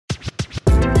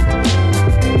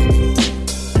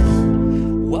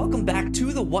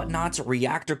Whatnauts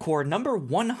Reactor Core number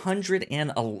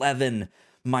 111.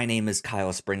 My name is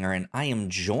Kyle Springer, and I am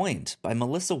joined by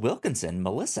Melissa Wilkinson.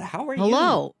 Melissa, how are you?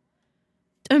 Hello.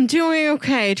 I'm doing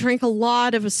okay. Drank a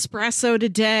lot of espresso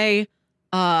today.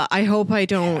 I hope I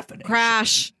don't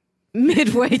crash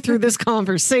midway through this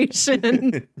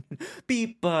conversation.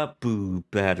 Beep, boo,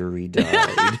 battery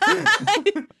died.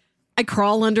 I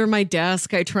crawl under my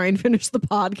desk. I try and finish the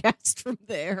podcast from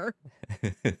there.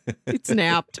 It's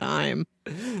nap time.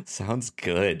 Sounds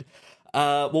good.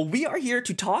 Well, we are here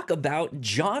to talk about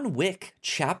John Wick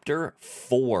Chapter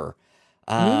 4.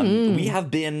 We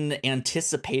have been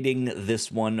anticipating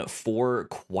this one for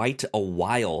quite a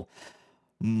while.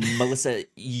 Melissa,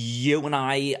 you and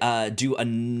I do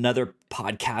another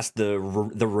podcast, the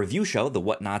review show, the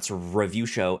Whatnauts review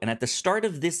show. And at the start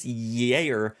of this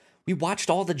year, we watched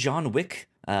all the John Wick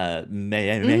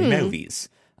movies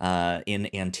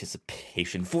in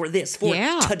anticipation for this,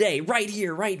 today, right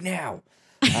here, right now.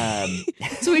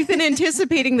 So we've been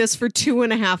anticipating this for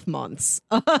 2.5 months.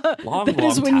 Long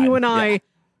when time. you and I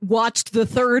watched the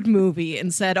third movie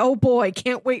and said, oh boy,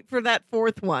 can't wait for that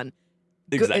fourth one.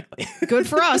 Exactly. Good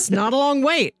for us. Not a long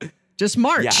wait. Just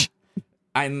March. Yeah.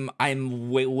 I'm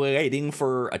waiting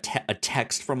for a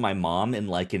text from my mom in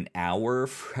like an hour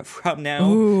from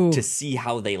now to see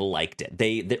how they liked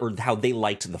it. Or how they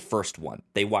liked the first one.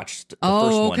 They watched the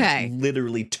first one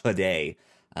literally today.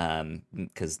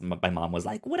 Because my mom was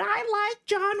like, would I like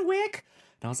John Wick?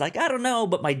 And I was like, I don't know,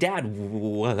 but my dad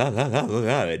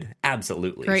would.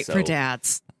 Absolutely. Great for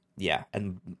dads. Yeah.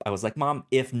 And I was like, Mom,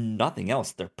 if nothing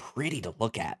else, they're pretty to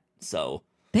look at. So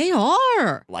they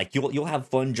are. Like you'll have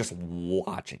fun just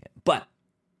watching it. But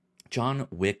John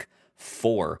Wick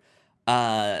 4.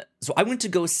 So I went to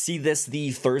go see this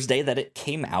the Thursday that it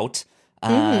came out.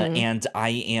 And I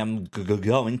am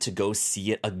going to go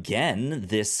see it again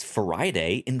this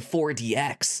Friday in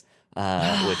 4DX,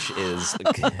 which is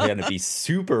going to be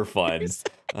super fun.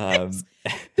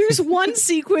 There's one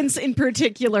sequence in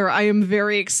particular I am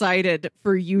very excited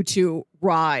for you to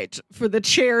ride, for the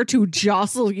chair to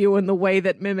jostle you in the way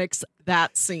that mimics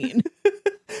that scene.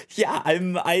 Yeah,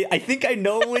 I think I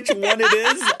know which one it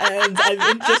is, and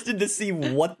I'm interested to see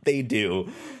what they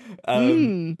do.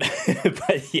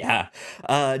 But yeah,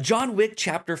 John Wick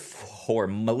Chapter 4.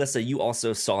 Melissa, you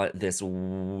also saw it this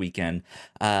weekend.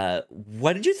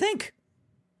 What did you think?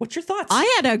 What's your thoughts?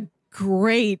 I had a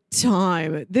great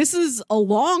time. This is a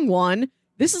long one.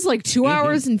 This is like 2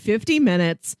 hours and 50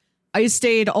 minutes. I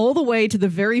stayed all the way to the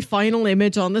very final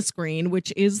image on the screen,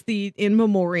 which is the in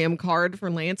memoriam card for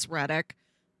Lance Reddick.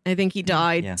 I think he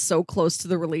died so close to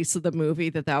the release of the movie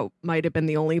that might have been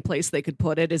the only place they could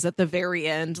put it, is at the very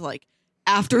end, like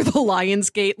after the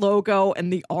Lionsgate logo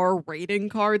and the R rating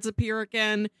cards appear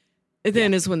again.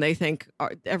 Then is when they think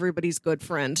everybody's good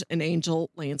friend and angel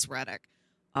Lance Reddick.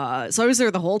 So I was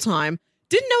there the whole time.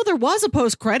 Didn't know there was a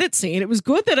post-credit scene. It was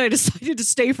good that I decided to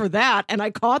stay for that, and I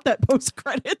caught that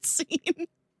post-credit scene.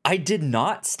 I did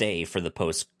not stay for the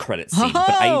post-credit scene,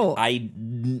 but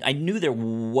I knew there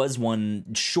was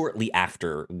one shortly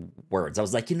afterwards. I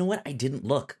was like, you know what? I didn't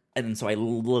look. And so I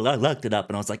looked it up,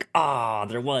 and I was like,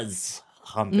 there was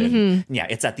something. Yeah,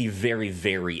 it's at the very,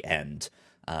 very end.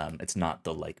 It's not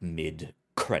the, like,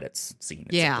 mid-credits scene.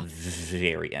 It's at the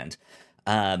very end.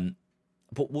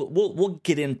 But we'll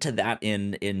get into that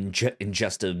in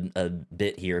just a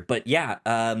bit here. But yeah,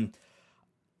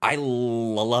 I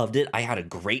loved it. I had a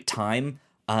great time.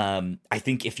 I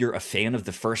think if you're a fan of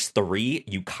the first three,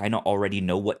 you kind of already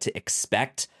know what to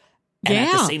expect. And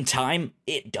at the same time,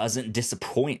 it doesn't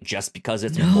disappoint just because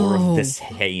it's more of the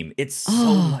same. It's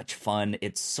so much fun.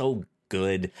 It's so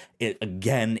good. It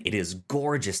is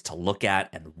gorgeous to look at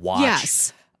and watch.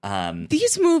 Yes.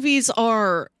 These movies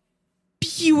are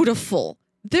beautiful.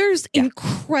 There's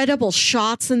incredible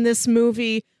shots in this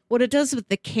movie. What it does with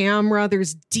the camera,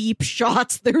 there's deep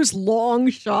shots, there's long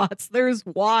shots, there's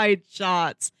wide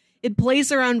shots. It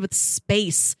plays around with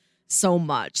space so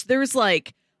much. There's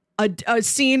like a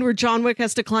scene where John Wick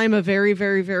has to climb a very,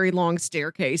 very, very long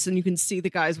staircase, and you can see the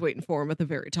guys waiting for him at the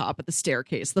very top of the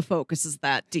staircase. The focus is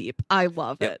that deep. I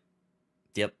love it.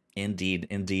 Yep,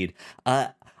 indeed.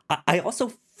 I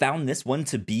also found this one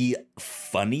to be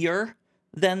funnier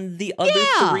than the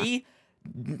other three.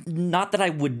 Not that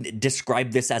I would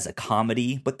describe this as a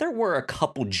comedy, but there were a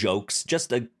couple jokes,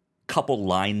 just a couple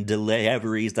line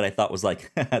deliveries that I thought was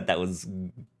like, that was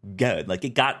good. Like,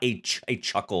 it got a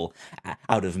chuckle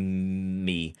out of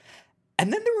me.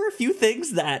 And then there were a few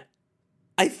things that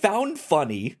I found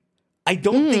funny. I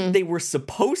don't think they were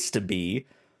supposed to be,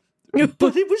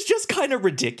 but it was just kind of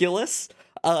ridiculous.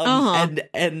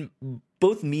 And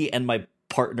both me and my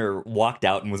partner walked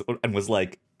out and was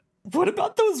like, what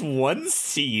about those one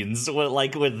scenes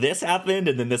when this happened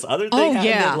and then this other thing happened?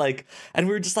 Yeah. And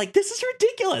we were just like, this is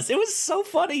ridiculous. It was so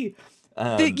funny.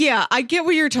 Yeah, I get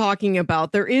what you're talking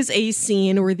about. There is a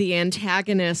scene where the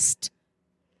antagonist,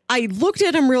 I looked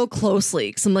at him real closely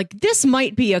because I'm like, this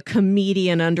might be a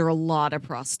comedian under a lot of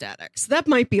prosthetics. That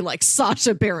might be like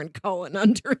Sacha Baron Cohen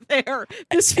under there.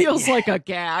 This feels like a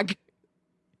gag.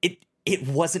 It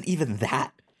wasn't even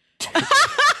that,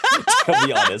 to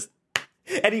be honest.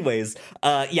 Anyways,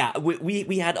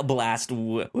 we had a blast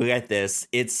with this.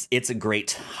 It's a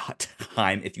great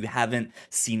time. If you haven't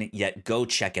seen it yet, go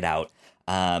check it out.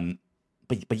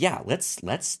 But yeah,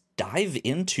 let's dive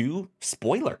into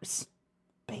spoilers.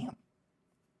 Bam.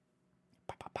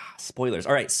 Spoilers.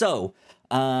 All right, so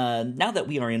now that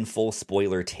we are in full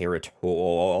spoiler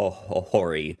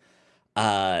territory,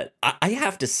 I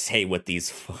have to say what these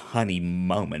funny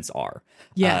moments are.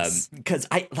 Yes, because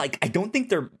I don't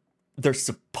think they're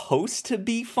supposed to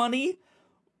be funny,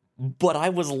 but I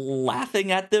was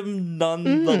laughing at them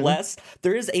nonetheless.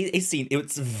 There is a scene.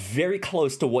 It's very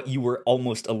close to what you were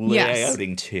almost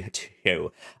alluding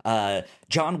to.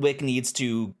 John Wick needs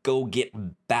to go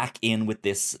get back in with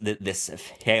this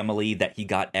family that he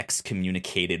got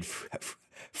excommunicated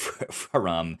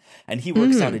from, and he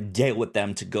works out a deal with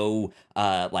them to go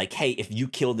hey, if you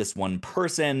kill this one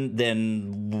person,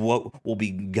 then what will be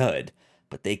good.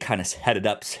 But they kind of set it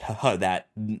up so that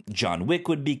John Wick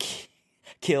would be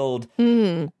killed.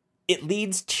 It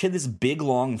leads to this big,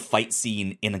 long fight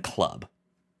scene in a club.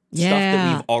 Yeah. Stuff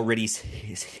that we've already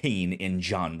seen in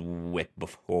John Wick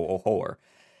before.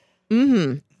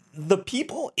 The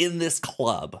people in this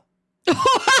club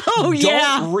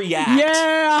don't react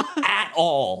at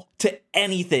all to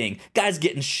anything. Guys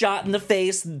getting shot in the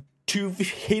face 2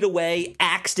 feet away,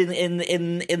 axed in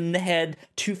the head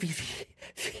 2 feet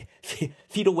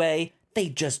away. They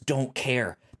just don't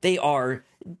care. They are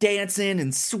dancing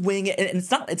and swinging, and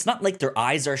it's not like their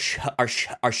eyes are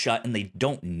shut and they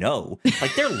don't know.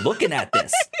 Like, they're looking at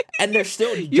this and they're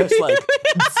still just like,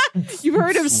 you've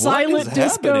heard of silent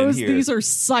discos. These are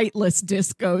sightless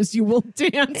discos. You will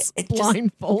dance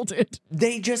blindfolded.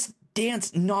 They just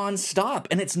dance nonstop,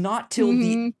 and it's not till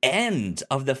the end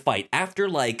of the fight, after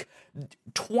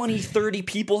 20-30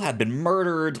 people have been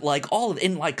murdered, all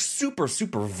in super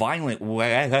violent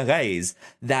ways,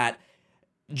 that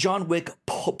John Wick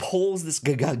pulls this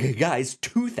guy's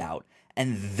tooth out,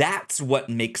 and that's what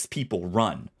makes people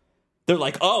run. They're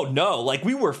like, oh no,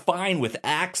 we were fine with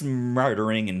axe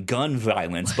murdering and gun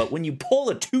violence, but when you pull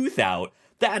a tooth out,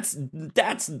 that's you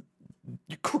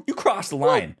cross the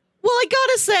line. Well, I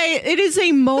gotta say, it is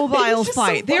a mobile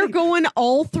fight. So they're going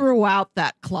all throughout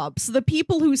that club. So the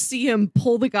people who see him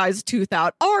pull the guy's tooth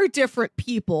out are different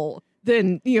people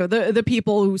than, the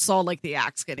people who saw the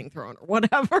axe getting thrown or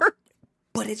whatever.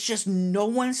 But it's just no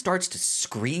one starts to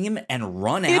scream and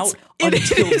run out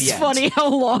until the end. It's funny how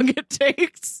long it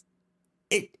takes.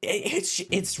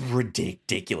 It's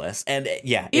ridiculous. And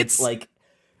it's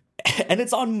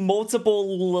on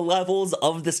multiple levels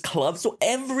of this club, so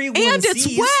everyone and it's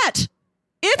wet.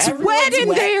 It's wet in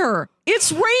there.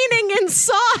 It's raining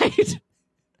inside.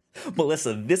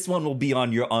 Melissa, this one will be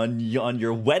on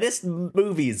your wettest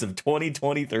movies of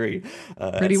 2023.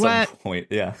 Pretty wet. Some point,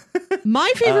 yeah.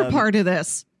 My favorite part of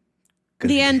this,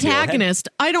 the antagonist.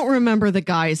 I don't remember the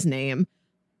guy's name.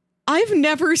 I've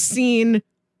never seen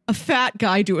a fat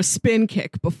guy do a spin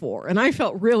kick before, and I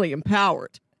felt really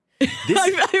empowered.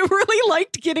 I really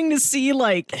liked getting to see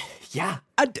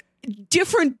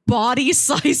different body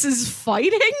sizes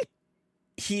fighting.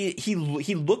 He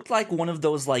looked like one of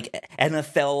those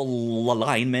NFL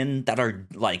linemen that are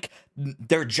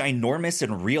they're ginormous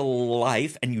in real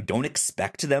life, and you don't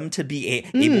expect them to be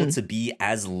able to be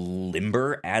as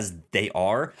limber as they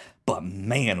are. But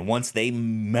man, once they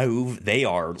move, they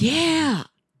are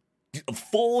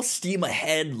full steam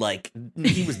ahead.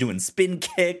 He was doing spin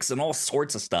kicks and all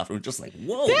sorts of stuff. It was just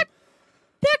whoa. That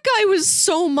guy was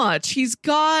so much. He's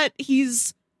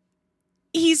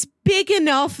big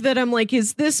enough that I'm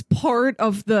is this part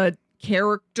of the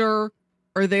character?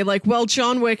 Are they well,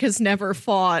 John Wick has never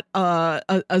fought a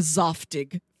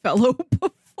Zoftig fellow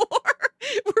before.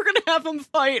 We're going to have him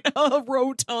fight a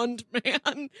rotund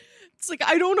man. It's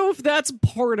I don't know if that's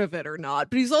part of it or not,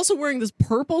 but he's also wearing this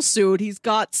purple suit. He's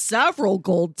got several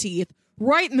gold teeth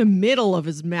right in the middle of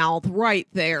his mouth, right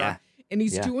there. Yeah. And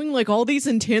he's doing all these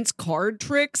intense card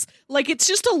tricks. It's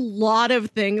just a lot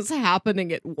of things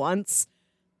happening at once.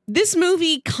 This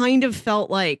movie kind of felt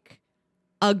like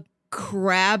a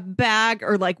grab bag,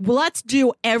 or well, let's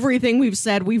do everything we've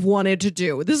said we've wanted to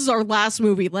do. This is our last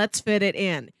movie. Let's fit it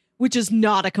in. which is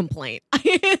not a complaint.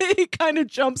 It kind of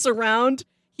jumps around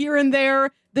here and there.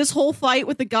 This whole fight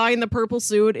with the guy in the purple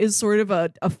suit is sort of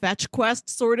a fetch quest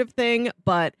sort of thing,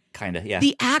 but kind of, yeah.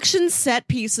 The action set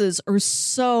pieces are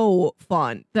so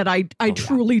fun that I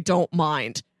truly don't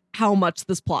mind how much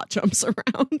this plot jumps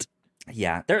around.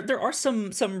 Yeah, there are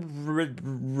some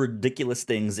ridiculous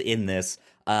things in this.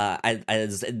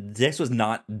 As this was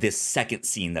not this second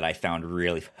scene that I found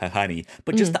really funny,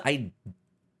 but just the idea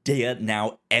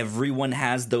now everyone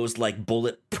has those like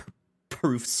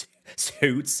bulletproof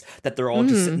suits that they're all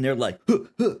just sitting there like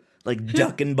like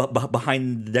ducking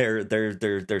behind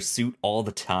their suit all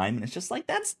the time, and it's just like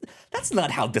that's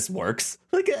not how this works.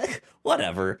 Like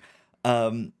whatever.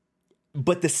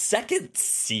 But the second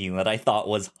scene that I thought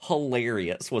was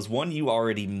hilarious was one you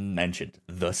already mentioned,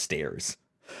 the stairs.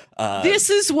 This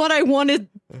is what I wanted.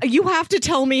 You have to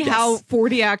tell me how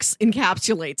 40X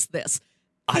encapsulates this.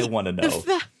 I want to know.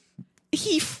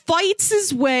 He fights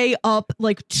his way up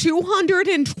like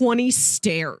 220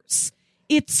 stairs.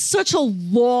 It's such a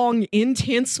long,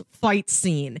 intense fight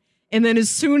scene. And then as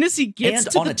soon as he gets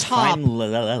to the top,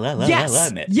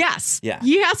 yes,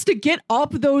 he has to get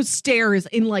up those stairs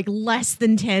in like less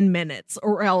than 10 minutes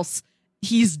or else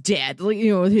he's dead.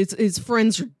 You know, his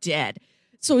friends are dead.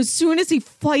 So as soon as he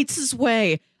fights his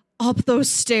way up those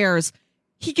stairs,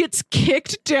 he gets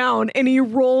kicked down and he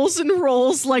rolls and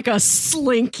rolls like a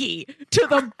slinky to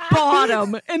the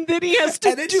bottom. And then he has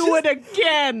to do it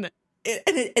again.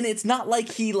 And it's not like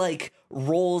he like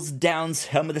rolls down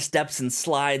some of the steps and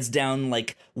slides down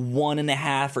like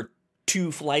 1.5 or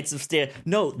 2 flights of stairs.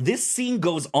 No, this scene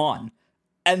goes on.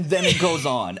 And then it goes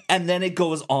on. And then it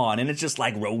goes on. And it's just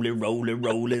like rolling.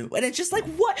 And it's just like,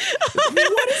 what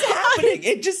is happening?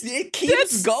 It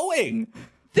keeps going.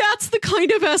 That's the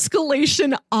kind of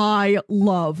escalation I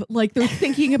love. Like, they're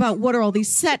thinking about what are all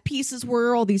these set pieces, where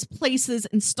are all these places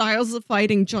and styles of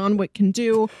fighting John Wick can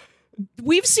do.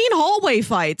 We've seen hallway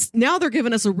fights. Now they're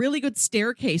giving us a really good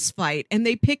staircase fight, and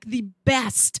they pick the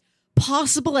best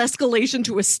possible escalation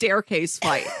to a staircase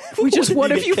fight, which is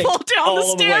what if you fall down the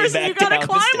stairs and you gotta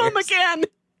climb them again?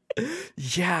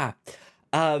 Yeah.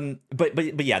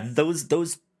 But yeah,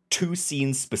 those 2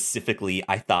 scenes specifically,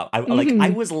 I thought I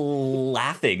was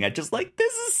laughing at just like,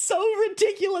 this is so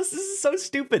ridiculous, this is so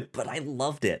stupid, but I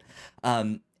loved it.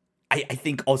 I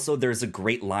think also there's a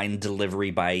great line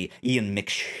delivery by Ian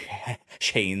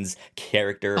McShane's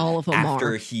character. All of them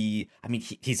after are. He's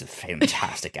a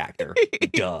fantastic actor.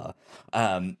 Duh.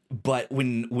 But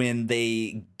when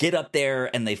they get up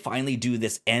there and they finally do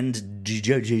this end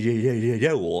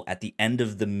duel at the end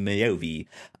of the movie,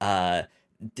 I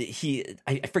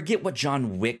forget what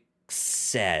John Wick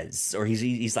says, or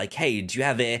he's like, hey, do you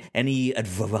have any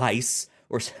advice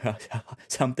or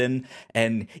something?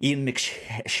 And Ian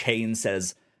McShane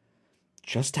says,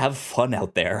 just have fun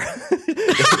out there.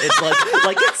 it's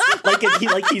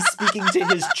like he's speaking to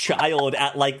his child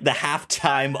at like the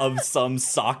halftime of some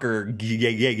soccer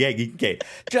game.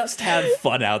 Just have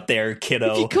fun out there,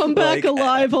 kiddo. If you come back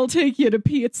alive, I'll take you to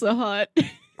Pizza Hut.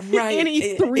 Right.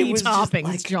 Any 3 toppings,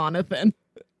 like, Jonathan.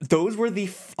 Those were the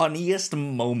funniest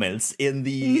moments in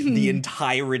the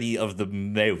entirety of the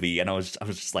movie, and I was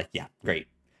just like, yeah,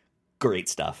 great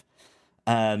stuff.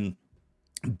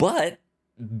 But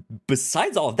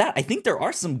besides all of that, I think there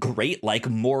are some great, like,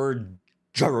 more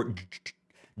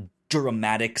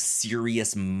dramatic,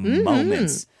 serious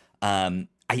moments. I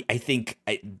think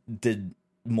the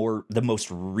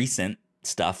most recent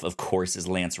stuff, of course, is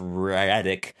Lance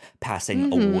Reddick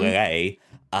passing away.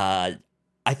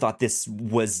 I thought this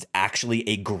was actually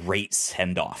a great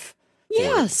send-off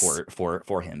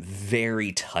for him.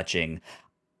 Very touching.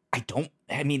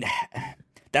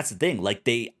 That's the thing. Like,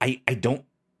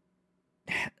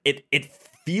 it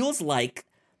feels like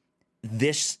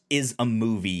this is a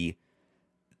movie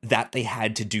that they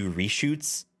had to do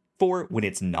reshoots for when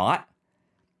it's not.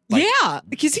 Like, yeah,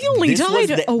 because he only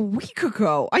died a week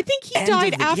ago. I think he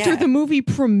died after the movie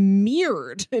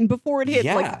premiered and before it hit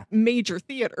like major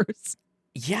theaters.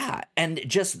 Yeah, and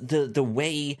just the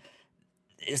way,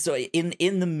 so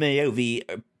in the movie,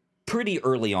 pretty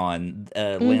early on,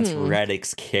 Lance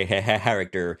Reddick's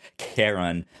character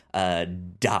Karen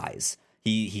dies.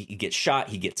 He gets shot.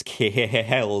 He gets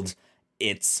killed.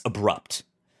 It's abrupt,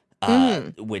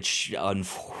 which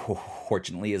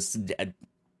unfortunately is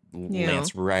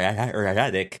Lance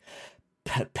Reddick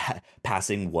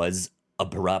passing was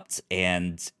abrupt,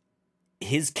 and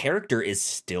his character is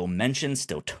still mentioned,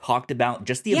 still talked about.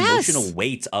 Just the emotional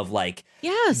weight of like,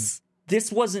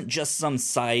 this wasn't just some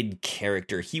side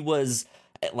character. He was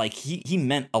like, he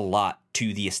meant a lot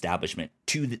to the establishment,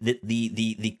 to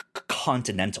the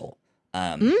Continental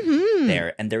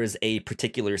there. And there is a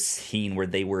particular scene where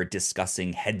they were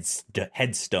discussing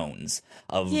headstones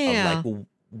of like, well,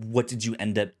 what did you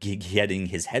end up getting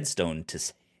his headstone to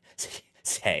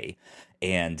say?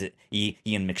 And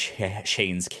Ian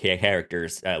McShane's character,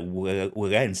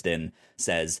 Winston,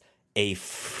 says, a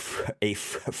friend.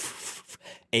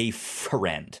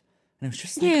 And it was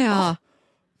just like, oh,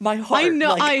 my heart. I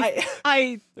know. Like,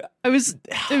 I was,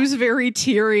 it was very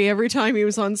teary every time he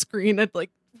was on screen. I'd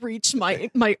like reach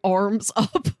my arms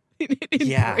up in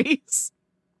praise.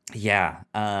 Yeah.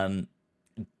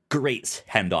 Great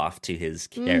handoff to his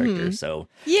character. So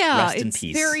rest in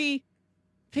peace. Very,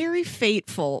 very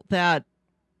fateful that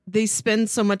they spend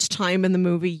so much time in the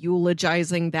movie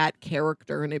eulogizing that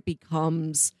character, and it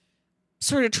becomes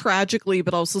sort of tragically,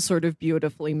 but also sort of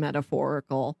beautifully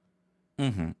metaphorical.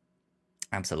 Mm-hmm.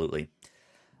 Absolutely.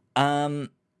 I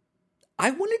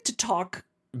wanted to talk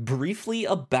briefly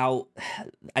about,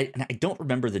 I don't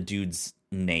remember the dude's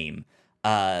name.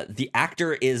 The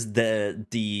actor is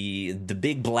the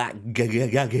big black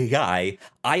guy.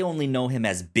 I only know him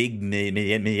as Big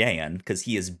Man because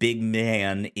he is Big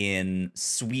Man in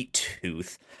Sweet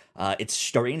Tooth. It's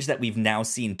strange that we've now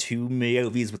seen 2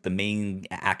 movies with the main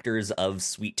actors of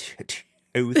Sweet Tooth.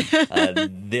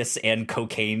 This and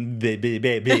Cocaine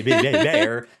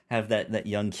Bear have that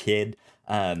young kid.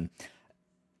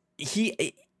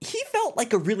 He felt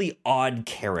like a really odd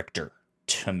character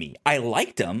to me. I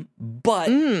liked him, but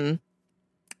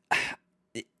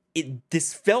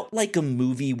this felt like a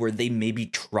movie where they maybe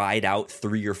tried out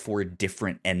 3 or 4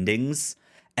 different endings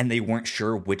and they weren't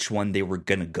sure which one they were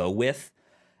gonna go with.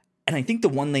 And I think the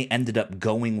one they ended up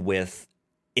going with,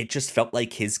 it just felt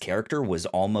like his character was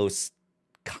almost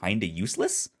kind of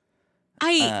useless.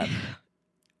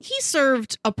 He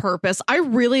served a purpose. I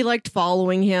really liked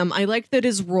following him. I liked that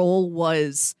his role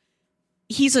was,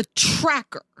 he's a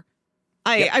tracker.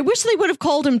 I wish they would have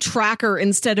called him Tracker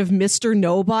instead of Mr.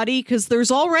 Nobody, because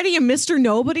there's already a Mr.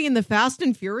 Nobody in the Fast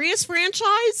and Furious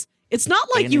franchise. It's not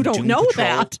like you don't know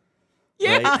that.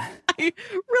 Yeah, right?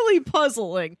 Really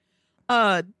puzzling.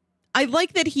 I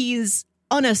like that he's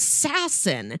an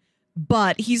assassin,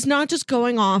 but he's not just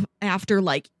going off after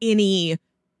like any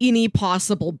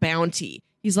possible bounty.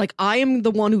 He's like, I am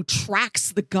the one who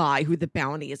tracks the guy who the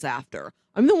bounty is after.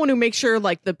 I'm the one who makes sure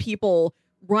like the people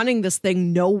running this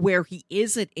thing know where he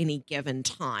is at any given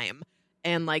time.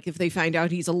 And like if they find out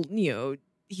he's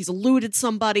eluded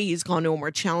somebody, he's gone to a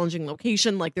more challenging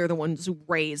location, like they're the ones who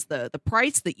raise the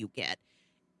price that you get.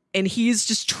 And he's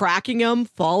just tracking him,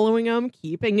 following him,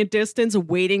 keeping a distance,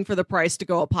 waiting for the price to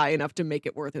go up high enough to make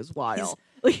it worth his while.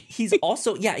 He's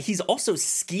also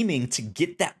scheming to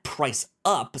get that price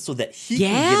up so that he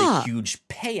can get a huge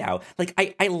payout. Like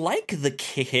I like the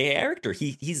character.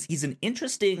 He's an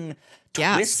interesting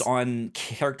twist on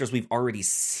characters we've already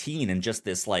seen, and just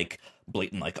this like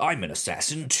blatant like, I'm an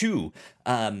assassin too.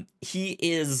 He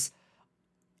is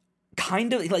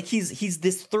kind of like he's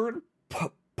this third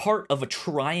part of a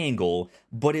triangle,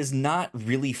 but is not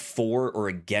really for or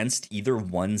against either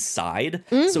one side.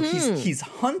 So he's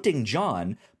hunting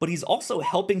John, but he's also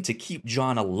helping to keep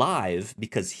John alive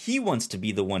because he wants to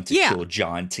be the one to kill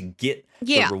John to get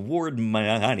the reward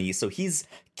money. So he's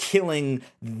killing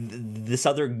this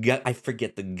other guy. I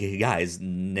forget the guy's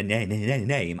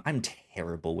name. I'm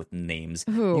terrible with names.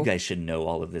 You guys should know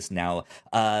all of this now.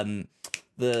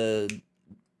 The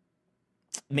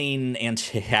main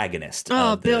antagonist.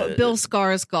 Bill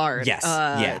Skarsgård. Yes,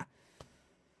 I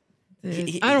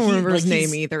don't remember his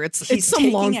name either. It's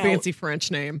some long fancy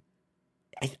French name.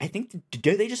 I think,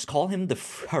 do they just call him the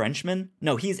Frenchman?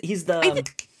 No, he's the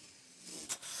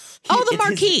the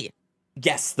Marquis.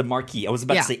 Yes, the Marquis. I was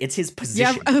about to say it's his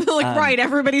position. Yeah, like right.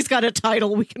 Everybody's got a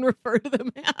title we can refer to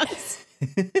them as.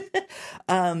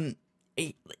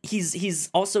 He's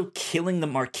also killing the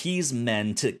Marquis'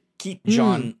 men to keep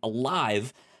John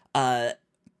alive.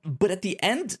 But at the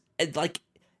end, like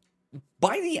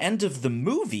by the end of the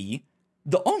movie,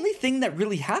 the only thing that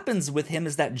really happens with him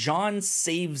is that John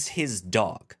saves his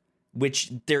dog,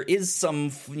 which there is some,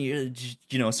 some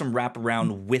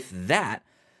wraparound with that.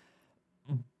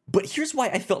 But here's why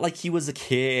I felt like he was a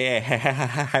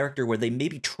character where they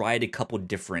maybe tried a couple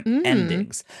different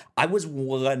endings. I was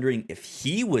wondering if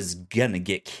he was gonna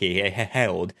get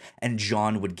killed and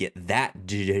John would get that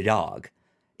dog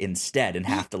instead and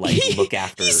have to look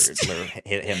after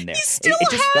him there. He still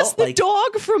has the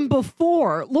dog from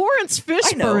before. Lawrence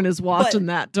Fishburne is watching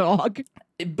that dog.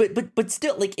 But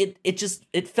still, like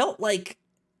it felt like,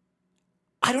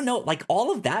 I don't know, like all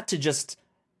of that to just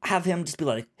have him just be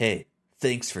like, hey,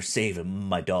 thanks for saving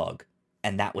my dog.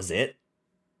 And that was it.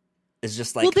 It's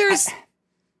just like... Well,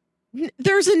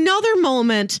 there's another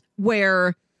moment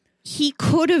where he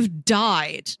could have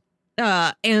died,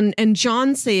 and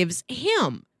John saves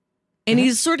him. And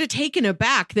he's sort of taken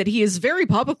aback that he has very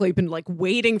publicly been like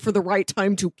waiting for the right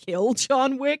time to kill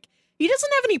John Wick. He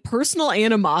doesn't have any personal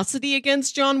animosity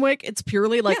against John Wick. It's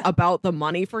purely like about the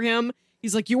money for him.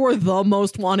 He's like, you are the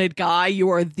most wanted guy. You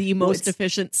are the most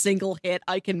efficient single hit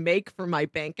I can make for my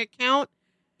bank account.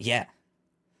 Yeah.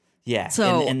 Yeah.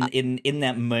 So, and in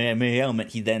that moment,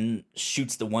 he then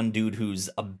shoots the one dude who's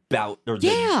about to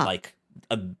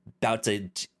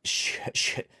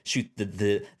shoot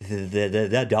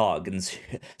the dog. And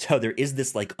so there is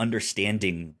this like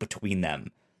understanding between them,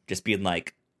 just being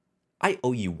like, I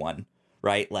owe you one,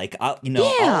 right? Like,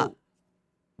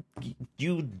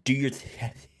 you do your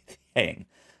thing.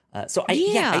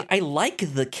 I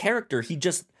like the character. He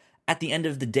just, at the end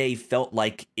of the day, felt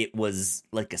like it was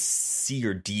like a C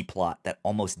or D plot that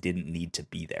almost didn't need to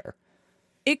be there.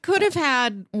 It could have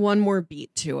had one more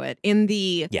beat to it.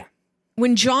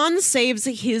 When John saves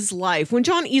his life, when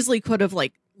John easily could have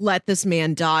like let this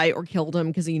man die or killed him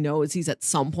because he knows he's at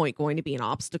some point going to be an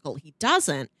obstacle, he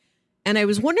doesn't. And I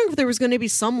was wondering if there was going to be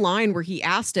some line where he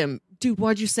asked him, dude,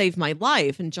 why'd you save my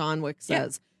life? And John Wick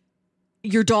says,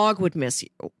 your dog would miss you.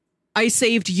 I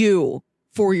saved you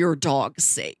for your dog's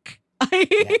sake.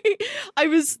 I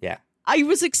was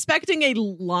expecting a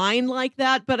line like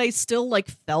that, but I still like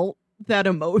felt that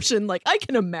emotion. Like, I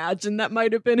can imagine that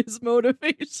might have been his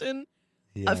motivation.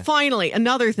 Finally,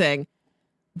 another thing.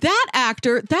 That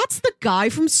actor, that's the guy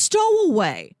from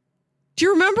Stowaway. Do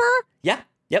you remember? Yeah.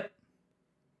 Yep.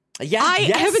 Yeah.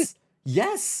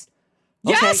 Yes.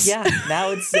 Okay, yeah.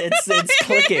 Now it's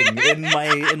clicking in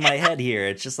my head here.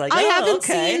 It's just like, I haven't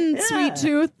seen Sweet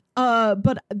Tooth,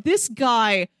 but this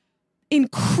guy,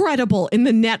 incredible in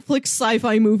the Netflix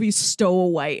sci-fi movie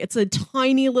Stowaway. It's a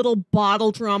tiny little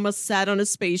bottle drama set on a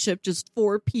spaceship, just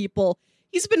 4 people.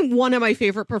 He's been one of my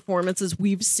favorite performances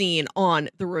we've seen on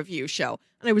the review show,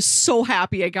 and I was so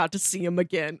happy I got to see him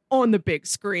again on the big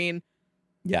screen.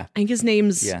 Yeah, I think his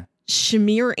name's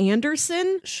Shamir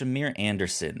Anderson. Shamir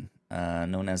Anderson.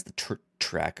 Known as the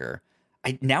Tracker.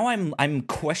 I'm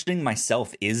questioning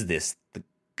myself. Is this the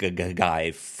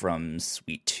guy from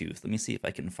Sweet Tooth? Let me see if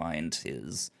I can find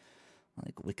his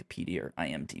like Wikipedia or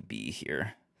IMDb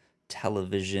here.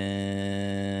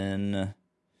 Television.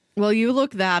 Well, you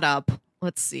look that up.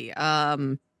 Let's see.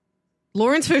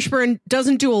 Lawrence Fishburne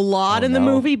doesn't do a lot in the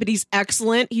movie, but he's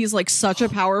excellent. He's like such a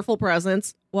powerful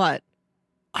presence. What?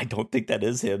 I don't think that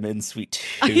is him in Sweet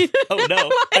Tooth. Oh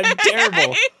no, I'm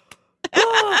terrible.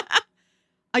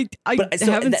 I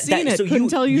haven't seen it. Couldn't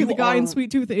tell you who the guy in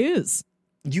Sweet Tooth is.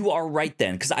 You are right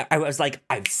then, because I was like,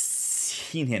 I've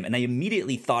seen him, and I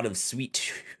immediately thought of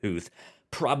Sweet Tooth,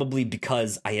 probably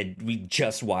because we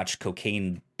just watched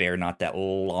Cocaine Bear not that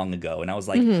long ago, and I was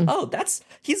like, oh,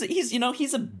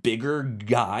 he's a bigger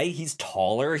guy, he's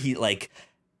taller, that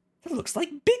looks like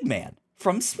Big Man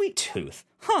from Sweet Tooth,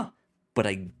 huh? But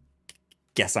I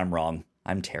guess I'm wrong.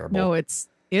 I'm terrible. No, it's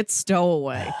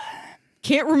Stowaway.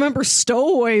 Can't remember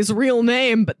Stowaway's real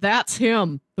name, but that's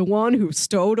him, the one who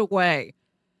stowed away.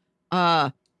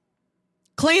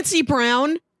 Clancy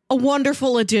Brown, a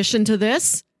wonderful addition to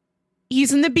this.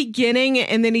 He's in the beginning,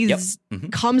 and then he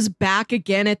comes back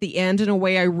again at the end in a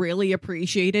way I really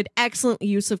appreciated. Excellent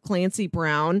use of Clancy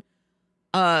Brown.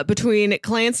 Between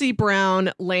Clancy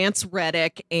Brown, Lance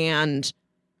Reddick, and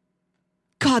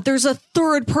God, there's a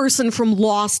third person from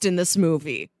Lost in this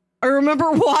movie. I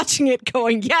remember watching it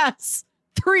going, yes,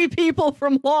 3 people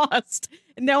from Lost.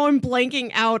 And now I'm blanking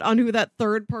out on who that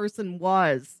third person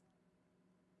was.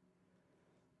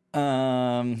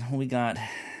 We got...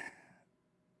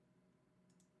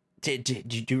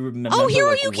 Did you remember? Oh,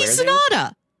 Hiroyuki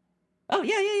Sanada. Oh,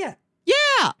 yeah.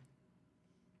 Yeah.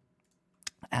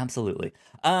 Absolutely.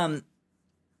 Yeah,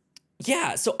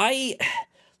 so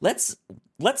let's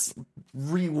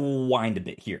rewind a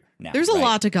bit here now. There's a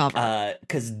lot to cover.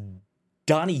 Because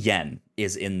Donnie Yen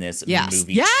is in this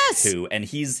movie too, and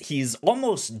he's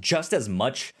almost just as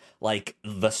much like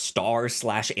the star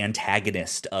 /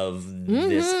 antagonist of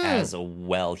this as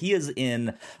well. He is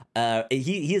in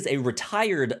he is a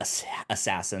retired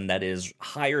assassin that is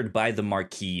hired by the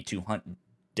Marquis to hunt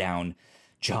down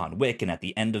John Wick, and at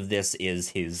the end of this is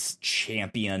his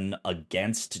champion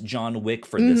against John Wick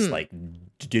for this like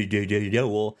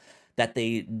duel that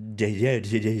they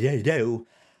do.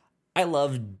 I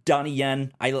love Donnie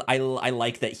Yen. I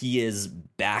like that he is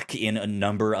back in a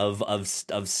number of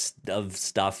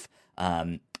stuff.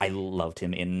 I loved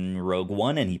him in Rogue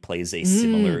One, and he plays a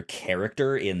similar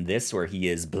character in this, where he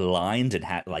is blind and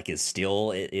is still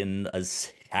in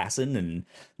assassin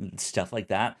and stuff like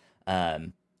that.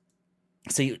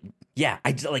 So yeah,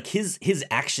 I like his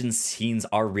action scenes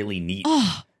are really neat.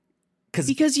 Oh,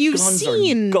 because you've guns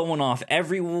seen are going off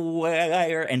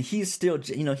everywhere, and he's still,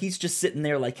 he's just sitting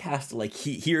there, like, has to, like,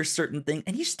 he hears certain things,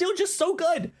 and he's still just so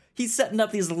good. He's setting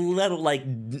up these little, like,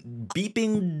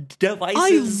 beeping devices.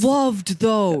 I loved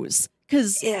those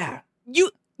because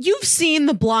you've seen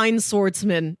the blind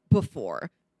swordsman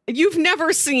before. You've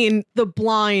never seen the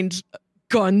blind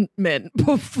gunman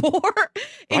before.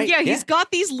 And Right, he's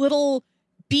got these little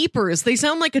beepers. They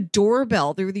sound like a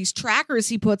doorbell. There are these trackers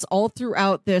he puts all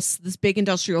throughout this big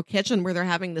industrial kitchen where they're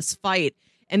having this fight.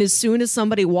 And as soon as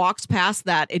somebody walks past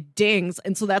that, it dings.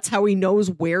 And so that's how he knows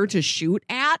where to shoot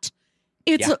at.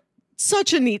 It's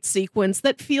such a neat sequence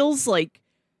that feels like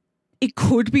it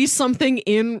could be something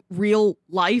in real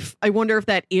life. I wonder if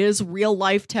that is real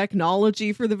life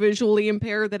technology for the visually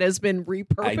impaired that has been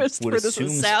repurposed for this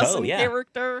assassin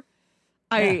character.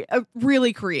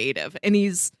 Really creative. And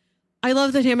I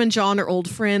love that him and John are old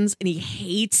friends, and he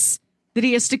hates that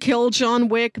he has to kill John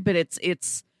Wick, but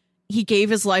it's he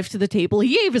gave his life to the table.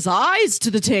 He gave his eyes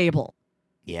to the table.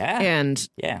 Yeah. And,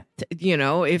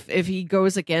 if he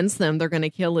goes against them, they're going to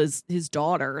kill his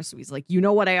daughter. So he's like, you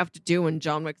know what I have to do? And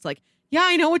John Wick's like, yeah,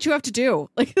 I know what you have to do.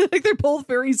 Like they're both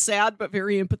very sad, but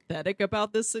very empathetic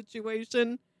about this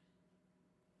situation.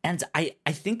 And I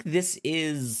think this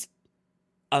is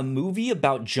a movie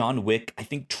about John Wick, I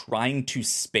think, trying to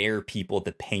spare people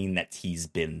the pain that he's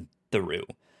been through.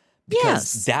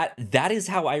 Because that is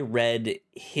how I read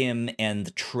him and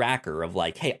the tracker of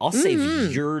like, hey, I'll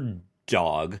save your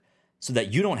dog so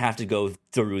that you don't have to go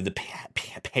through the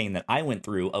pain that I went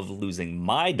through of losing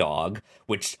my dog,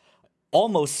 which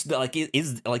almost like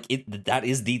that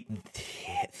is the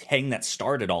thing that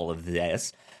started all of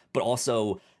this, but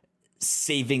also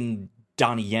saving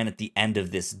Donnie Yen at the end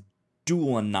of this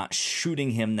duel and not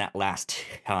shooting him that last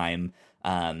time,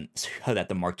 so that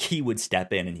the Marquis would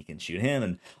step in and he can shoot him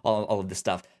and all of this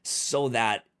stuff, so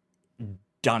that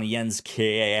Donnie Yen's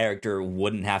character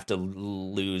wouldn't have to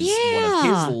lose one of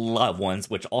his loved ones,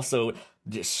 which also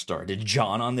just started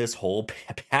John on this whole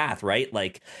path, right?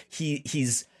 Like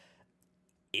he's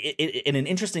in an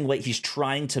interesting way, he's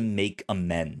trying to make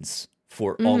amends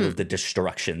for all of the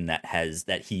destruction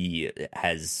that he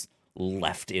has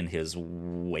left in his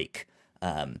wake.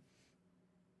 And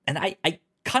I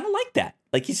kind of like that.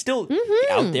 Like he's still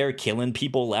out there killing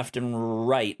people left and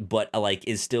right, but like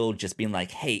is still just being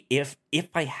like, hey, if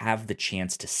I have the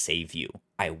chance to save you,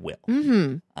 I will.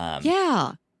 And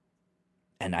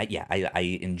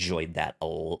I enjoyed that a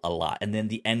lot. And then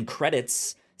the end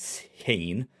credits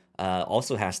scene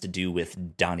also has to do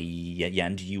with Donnie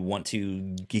Yen. Do you want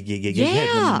to give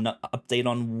an update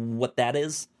on what that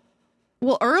is?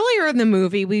 Well, earlier in the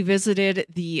movie, we visited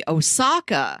the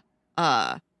Osaka,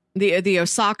 the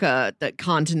Osaka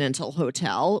Continental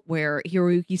Hotel, where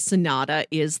Hiroyuki Sanada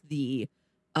is the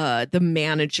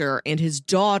manager, and his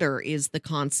daughter is the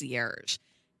concierge,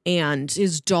 and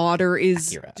his daughter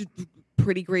is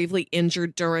pretty gravely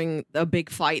injured during a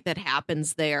big fight that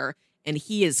happens there, and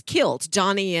he is killed.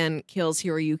 Donnie Yen kills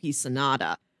Hiroyuki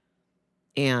Sanada,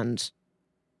 and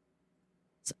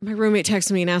my roommate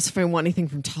texted me and asked if I want anything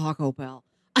from Taco Bell.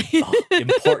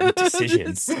 Important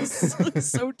decisions.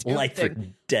 So tempting. Life or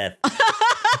death.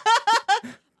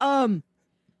 And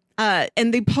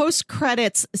the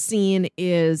post-credits scene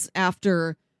is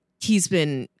after he's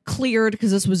been cleared,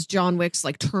 because this was John Wick's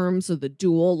like terms of the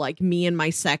duel. Like, me and my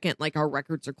second, like, our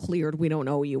records are cleared. We don't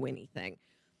owe you anything.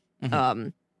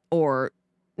 Or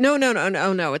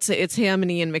no. It's him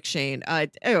and Ian McShane.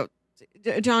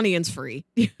 Donnie Yen's free.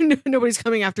 Nobody's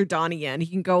coming after Donnie Yen. He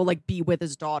can go like be with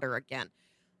his daughter again.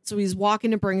 So he's walking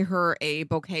to bring her a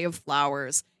bouquet of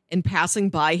flowers, and passing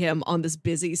by him on this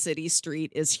busy city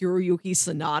street is Hiroyuki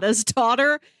Sanada's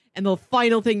daughter. And the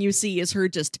final thing you see is her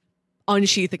just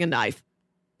unsheathing a knife.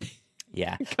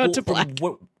 Yeah. Cut to black.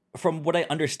 From what I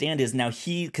understand is now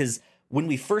because when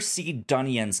we first see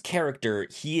Donnie Yen's character,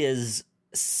 he is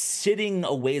sitting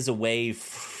a ways away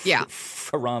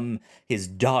from his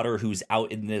daughter, who's out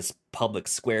in this public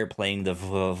square playing the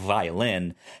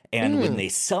violin. And when they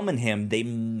summon him, they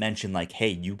mention like, hey,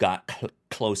 you got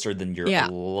closer than you're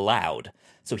allowed.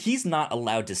 So he's not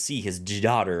allowed to see his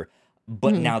daughter,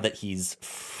 but now that he's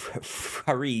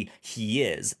free, he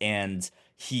is. And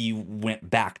he went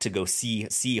back to go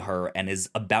see her and is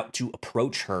about to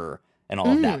approach her and all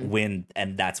of that,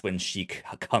 and that's when she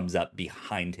comes up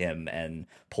behind him and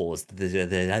pulls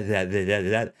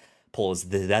that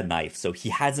knife. So he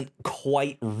hasn't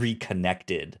quite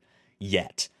reconnected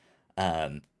yet,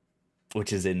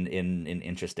 which is an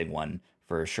interesting one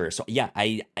for sure. So yeah,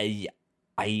 I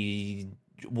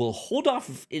we'll hold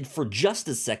off for just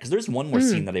a sec, because there's one more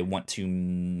scene that I want to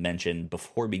mention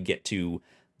before we get to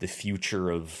the future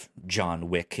of John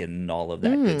Wick and all of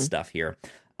that good stuff here.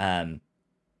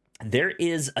 There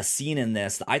is a scene in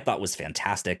this that I thought was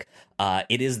fantastic.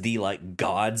 It is the like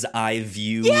God's eye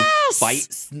view fight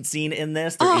scene in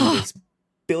this. They're in this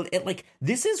build.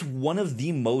 This is one of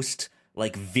the most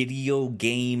like video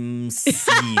game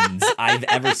scenes I've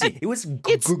ever seen. It was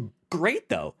great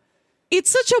though.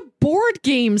 It's such a board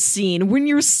game scene when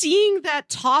you're seeing that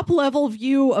top level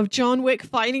view of John Wick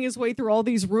fighting his way through all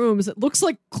these rooms. It looks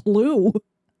like Clue.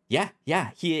 Yeah.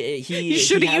 He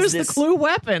should have used the Clue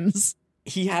weapons.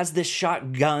 He has this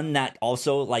shotgun that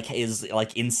also like is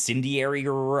like incendiary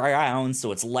rounds,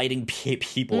 so it's lighting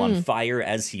people on fire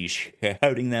as he's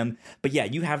shouting them. But yeah,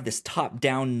 you have this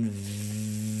top-down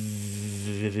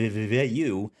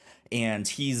view, and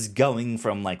he's going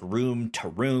from like room to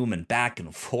room and back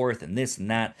and forth and this and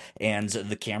that, and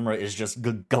the camera is just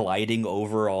gliding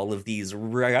over all of these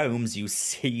rooms. You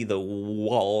see the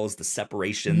walls, the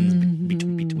separations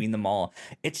between them all.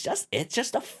 It's just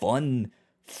a fun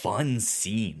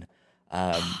scene.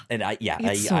 And I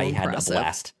had a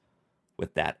blast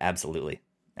with that. Absolutely.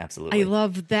 I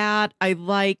love that. I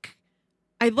like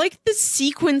the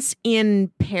sequence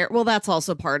in Paris. Well, that's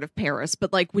also part of Paris,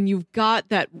 but like when you've got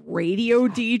that radio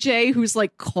DJ who's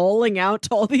like calling out to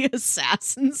all the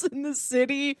assassins in the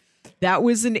city, that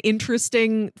was an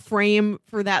interesting frame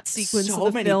for that sequence of the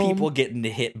film. So many people getting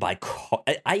hit by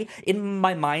in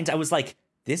my mind, I was like,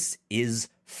 this is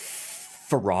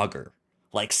Frogger.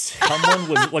 Like someone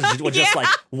was just like,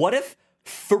 what if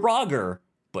Frogger,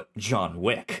 but John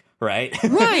Wick, right?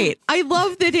 Right. I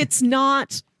love that it's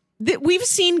not that we've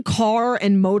seen car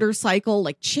and motorcycle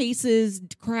like chases,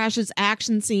 crashes,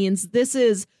 action scenes. This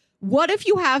is what if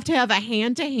you have to have a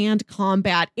hand-to-hand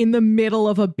combat in the middle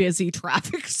of a busy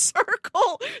traffic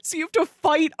circle? So you have to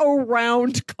fight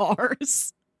around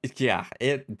cars. Yeah,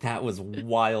 that was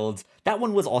wild. That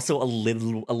one was also a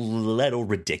little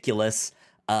ridiculous.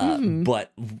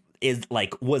 But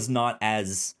was not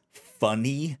as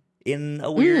funny in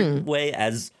a weird way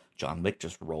as John Wick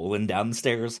just rolling down the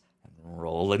stairs and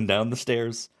rolling down the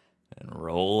stairs and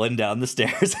rolling down the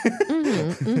stairs,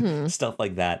 stuff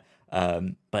like that.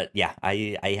 But yeah,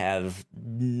 I have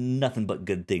nothing but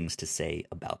good things to say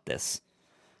about this.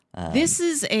 This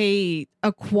is a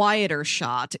quieter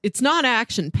shot. It's not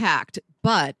action packed,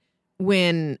 but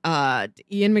when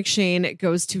Ian McShane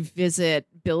goes to visit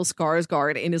Bill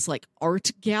Skarsgård in his like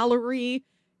art gallery,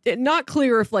 not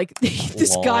clear if like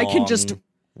this guy can just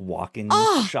walking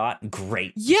shot.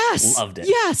 Great. Yes. Loved it.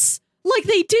 Yes. Like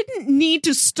they didn't need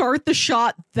to start the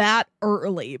shot that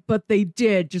early, but they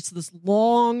did. Just this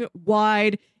long,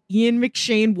 wide Ian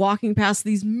McShane walking past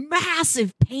these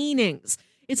massive paintings.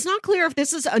 It's not clear if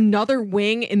this is another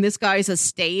wing in this guy's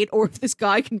estate or if this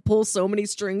guy can pull so many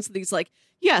strings that he's like,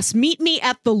 yes, meet me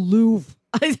at the Louvre.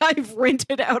 I've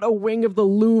rented out a wing of the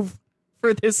Louvre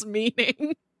for this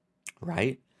meeting.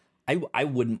 Right? I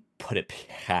wouldn't put it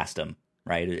past him,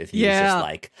 right? If he was just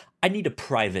like, I need a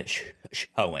private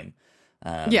showing.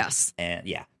 Yes. And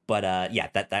yeah. But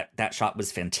that shot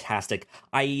was fantastic.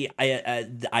 I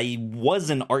was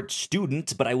an art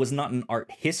student, but I was not an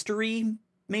art history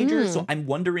major, so I'm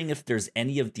wondering if there's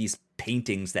any of these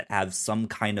paintings that have some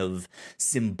kind of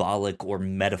symbolic or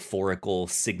metaphorical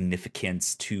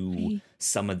significance to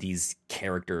some of these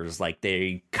characters, like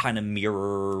they kind of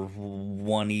mirror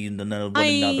one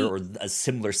another or a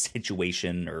similar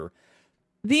situation. Or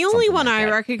the only one I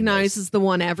recognize is the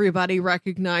one everybody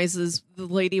recognizes, the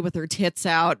lady with her tits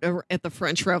out at the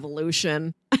French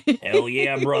Revolution. Hell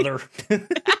yeah, brother.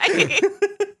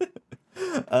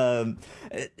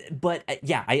 But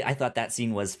I thought that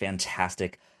scene was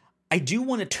fantastic. I do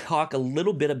want to talk a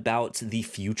little bit about the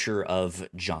future of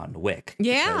John Wick.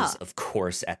 Yeah. Because, of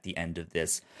course, at the end of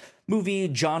this movie,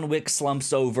 John Wick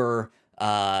slumps over.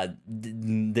 Then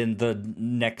the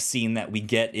next scene that we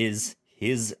get is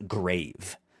his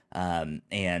grave.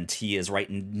 And he is right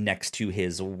next to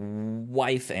his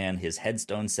wife, and his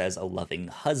headstone says a loving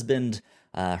husband.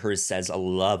 Hers says a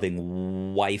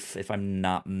loving wife, if I'm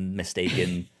not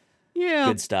mistaken. Yeah.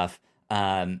 Good stuff.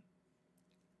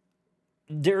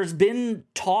 There's been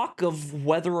talk of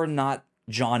whether or not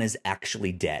John is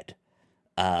actually dead.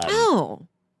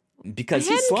 Because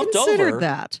he slumped over.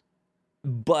 That.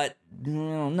 But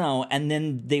no. And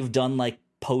then they've done like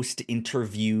post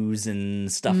interviews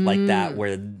and stuff like that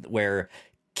where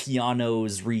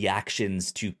Keanu's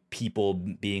reactions to people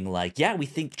being like, yeah, we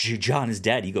think John is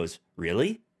dead. He goes,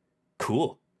 really?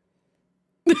 Cool.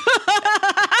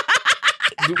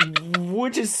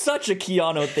 Which is such a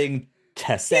Keanu thing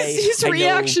to say. His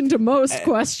reaction to most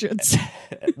questions.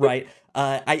 Right.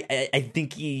 I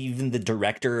think even the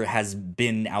director has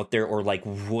been out there, or like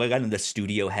one of the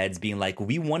studio heads being like,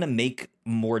 we want to make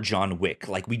more John Wick.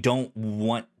 Like, we don't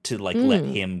want to like let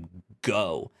him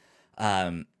go.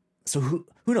 So who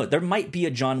knows? There might be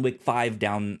a John Wick 5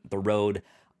 down the road.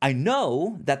 I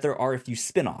know that there are a few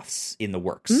spinoffs in the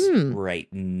works right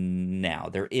now.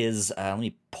 There is. Let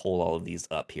me pull all of these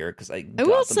up here because I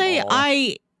will say all.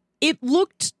 I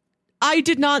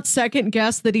did not second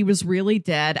guess that he was really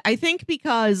dead. I think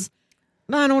because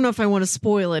I don't know if I want to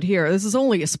spoil it here. This is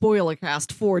only a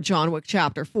spoilercast for John Wick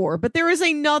Chapter 4, but there is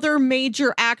another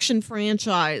major action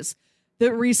franchise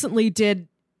that recently did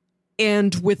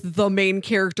end with the main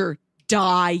character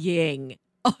dying.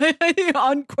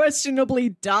 Unquestionably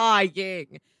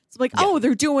dying. It's like, oh,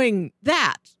 they're doing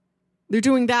that. They're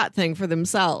doing that thing for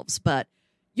themselves. But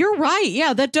you're right.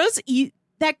 Yeah,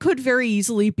 that could very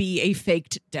easily be a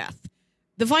faked death.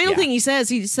 The final thing he says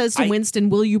to Winston,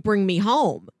 will you bring me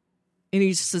home? And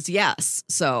he says, yes.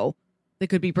 So they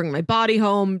could be bringing my body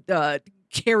home,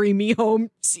 carry me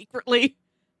home secretly,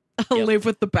 live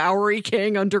with the Bowery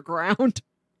King underground.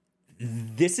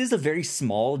 This is a very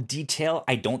small detail.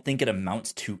 I don't think it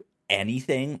amounts to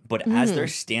anything, but as they're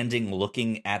standing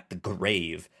looking at the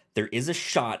grave, there is a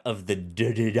shot of the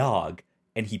dog,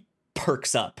 and he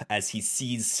perks up as he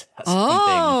sees something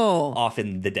off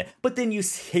in the dead. But then you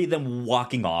see them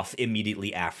walking off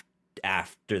immediately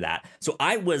after that. So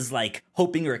I was like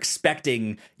hoping or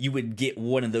expecting you would get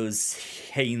one of those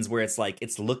scenes where it's like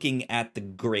it's looking at the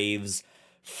graves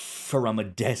from a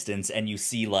distance, and you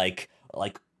see like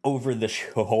over the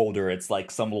shoulder, it's like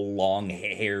some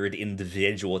long-haired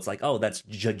individual. It's like, oh, that's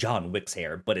John Wick's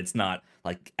hair, but it's not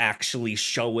like actually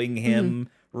showing him,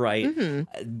 right?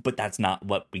 But that's not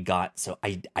what we got, so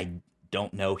I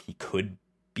don't know. He could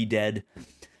be dead.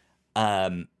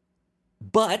 But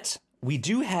we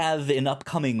do have an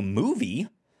upcoming movie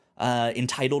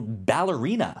entitled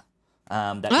Ballerina.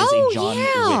 That is a John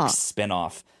Wick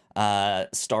spinoff,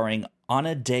 starring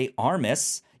Ana de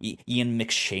Armas, Ian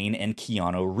McShane, and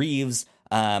Keanu Reeves.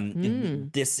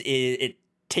 It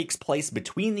takes place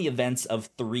between the events of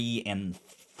 3 and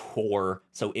 4,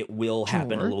 so it will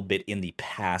happen a little bit in the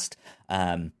past.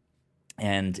 And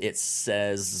it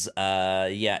says,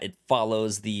 it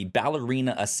follows the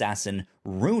ballerina assassin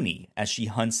Rooney as she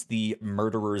hunts the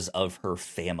murderers of her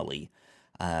family.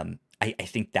 I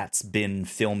think that's been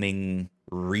filming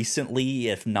recently,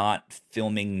 if not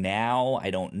filming now. I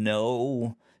don't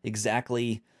know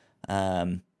exactly.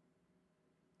 But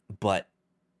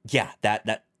yeah,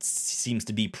 that seems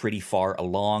to be pretty far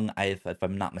along, if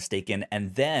I'm not mistaken.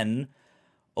 And then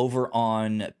over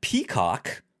on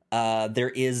Peacock, there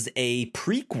is a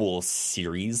prequel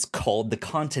series called The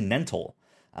Continental.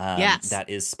 That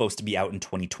is supposed to be out in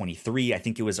 2023. I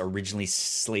think it was originally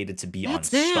slated to be on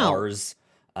Starz.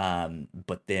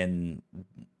 But then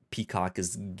Peacock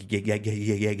is getting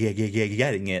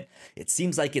it. It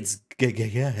seems like it's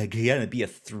gonna be a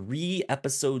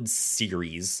 3-episode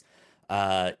series.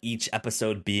 Each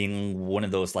episode being one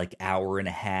of those like hour and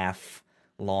a half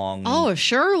long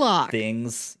Sherlock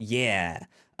things. Yeah.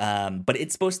 But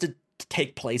it's supposed to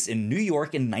take place in New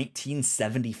York in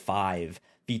 1975,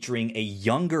 featuring a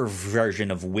younger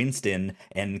version of Winston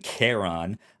and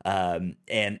Charon,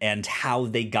 and how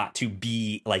they got to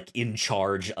be like in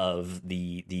charge of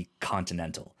the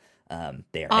Continental.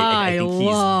 There, I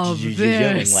think he's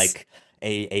doing like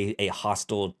a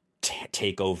hostile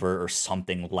takeover or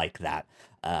something like that.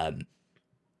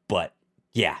 But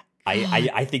yeah,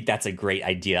 I think that's a great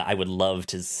idea. I would love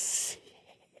to see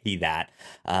that.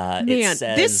 Man,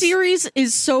 this series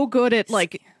is so good at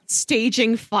like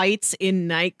staging fights in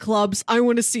nightclubs. I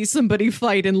want to see somebody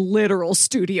fight in literal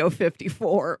Studio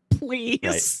 54, please.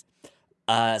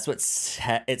 Right. So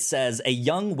it says a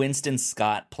young Winston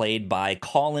Scott, played by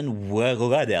Colin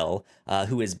Waddell,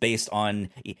 who is based on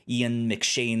Ian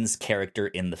McShane's character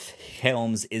in the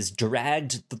films, is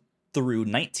dragged through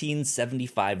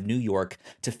 1975 New York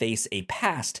to face a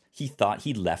past he thought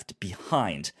he left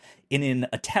behind. In an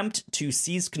attempt to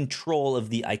seize control of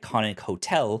the iconic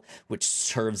hotel, which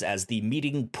serves as the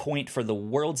meeting point for the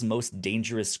world's most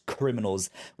dangerous criminals,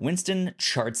 Winston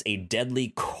charts a deadly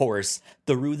course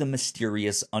through the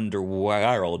mysterious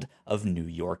underworld of New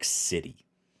York City.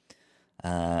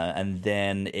 And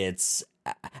then it's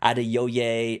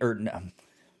Adeoye,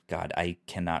 I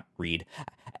cannot read.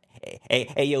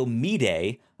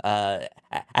 Ayomide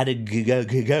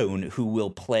Adegogon, who will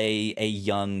play a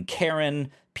young Karen,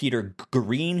 Peter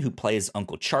Green, who plays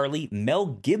Uncle Charlie, Mel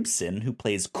Gibson, who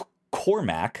plays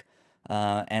Cormac,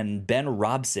 and Ben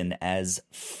Robson as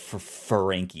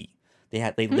Frankie.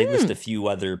 They list a few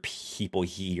other people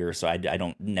here, so I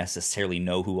don't necessarily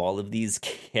know who all of these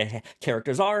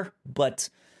characters are, but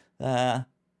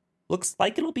looks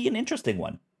like it'll be an interesting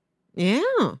one.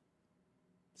 Yeah.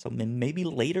 So maybe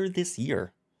later this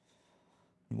year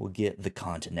we'll get the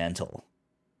Continental.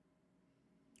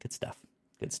 Good stuff.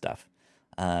 Good stuff.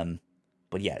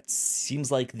 But yeah, it seems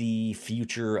like the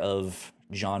future of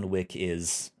John Wick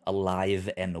is alive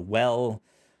and well,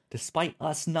 despite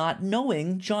us not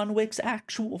knowing John Wick's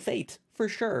actual fate for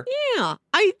sure. Yeah,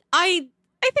 I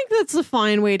think that's a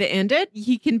fine way to end it.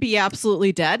 He can be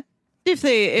absolutely dead if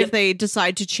they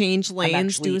decide to change lanes. I'm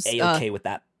actually A-okay with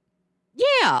that.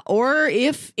 Yeah, or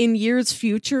if in years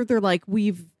future they're like,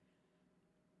 we've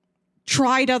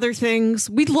tried other things.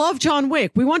 We love John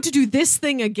Wick. We want to do this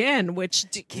thing again, which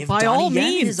by all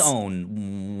means, his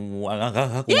own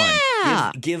one.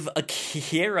 Yeah. Give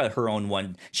Akira her own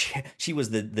one. She was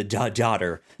the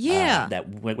daughter. Yeah. That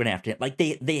went after it. Like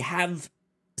they have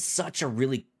such a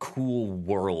really cool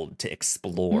world to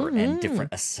explore and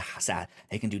different.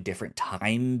 They can do different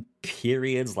time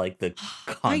periods, like the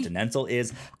Continental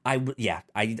is. I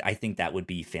think that would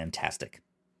be fantastic.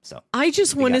 So I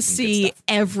just want to see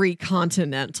every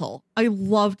Continental. I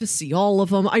love to see all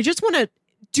of them. I just want to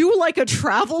do like a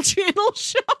Travel Channel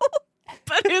show,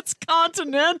 but it's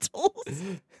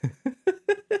Continentals.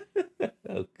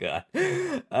 Oh God.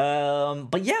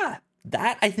 But yeah,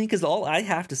 that I think is all I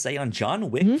have to say on John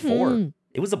Wick 4.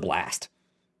 It was a blast.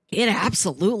 It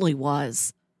absolutely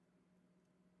was.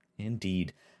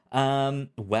 Indeed.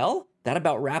 Well, that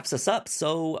about wraps us up.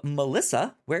 So,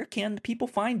 Melissa, where can people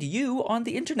find you on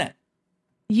the internet?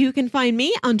 You can find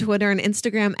me on Twitter and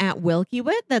Instagram at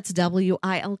WilkyWit. That's WilkyWit.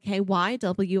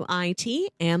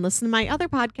 And listen to my other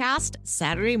podcast,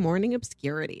 Saturday Morning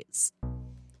Obscurities.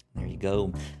 There you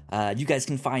go. You guys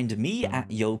can find me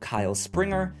at Yo Kyle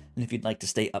Springer. And if you'd like to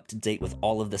stay up to date with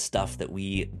all of the stuff that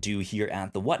we do here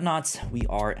at The Whatnots, we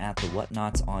are at The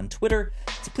Whatnots on Twitter.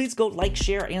 So please go like,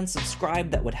 share, and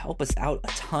subscribe. That would help us out a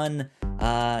ton.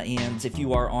 And if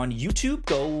you are on YouTube,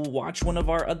 go watch one of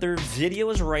our other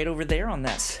videos right over there on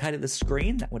that side of the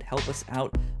screen. That would help us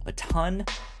out a ton.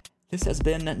 This has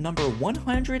been number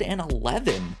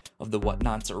 111 of the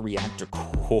Whatnots Reactor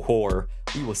Core.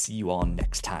 We will see you all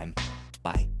next time.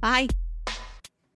 Bye. Bye.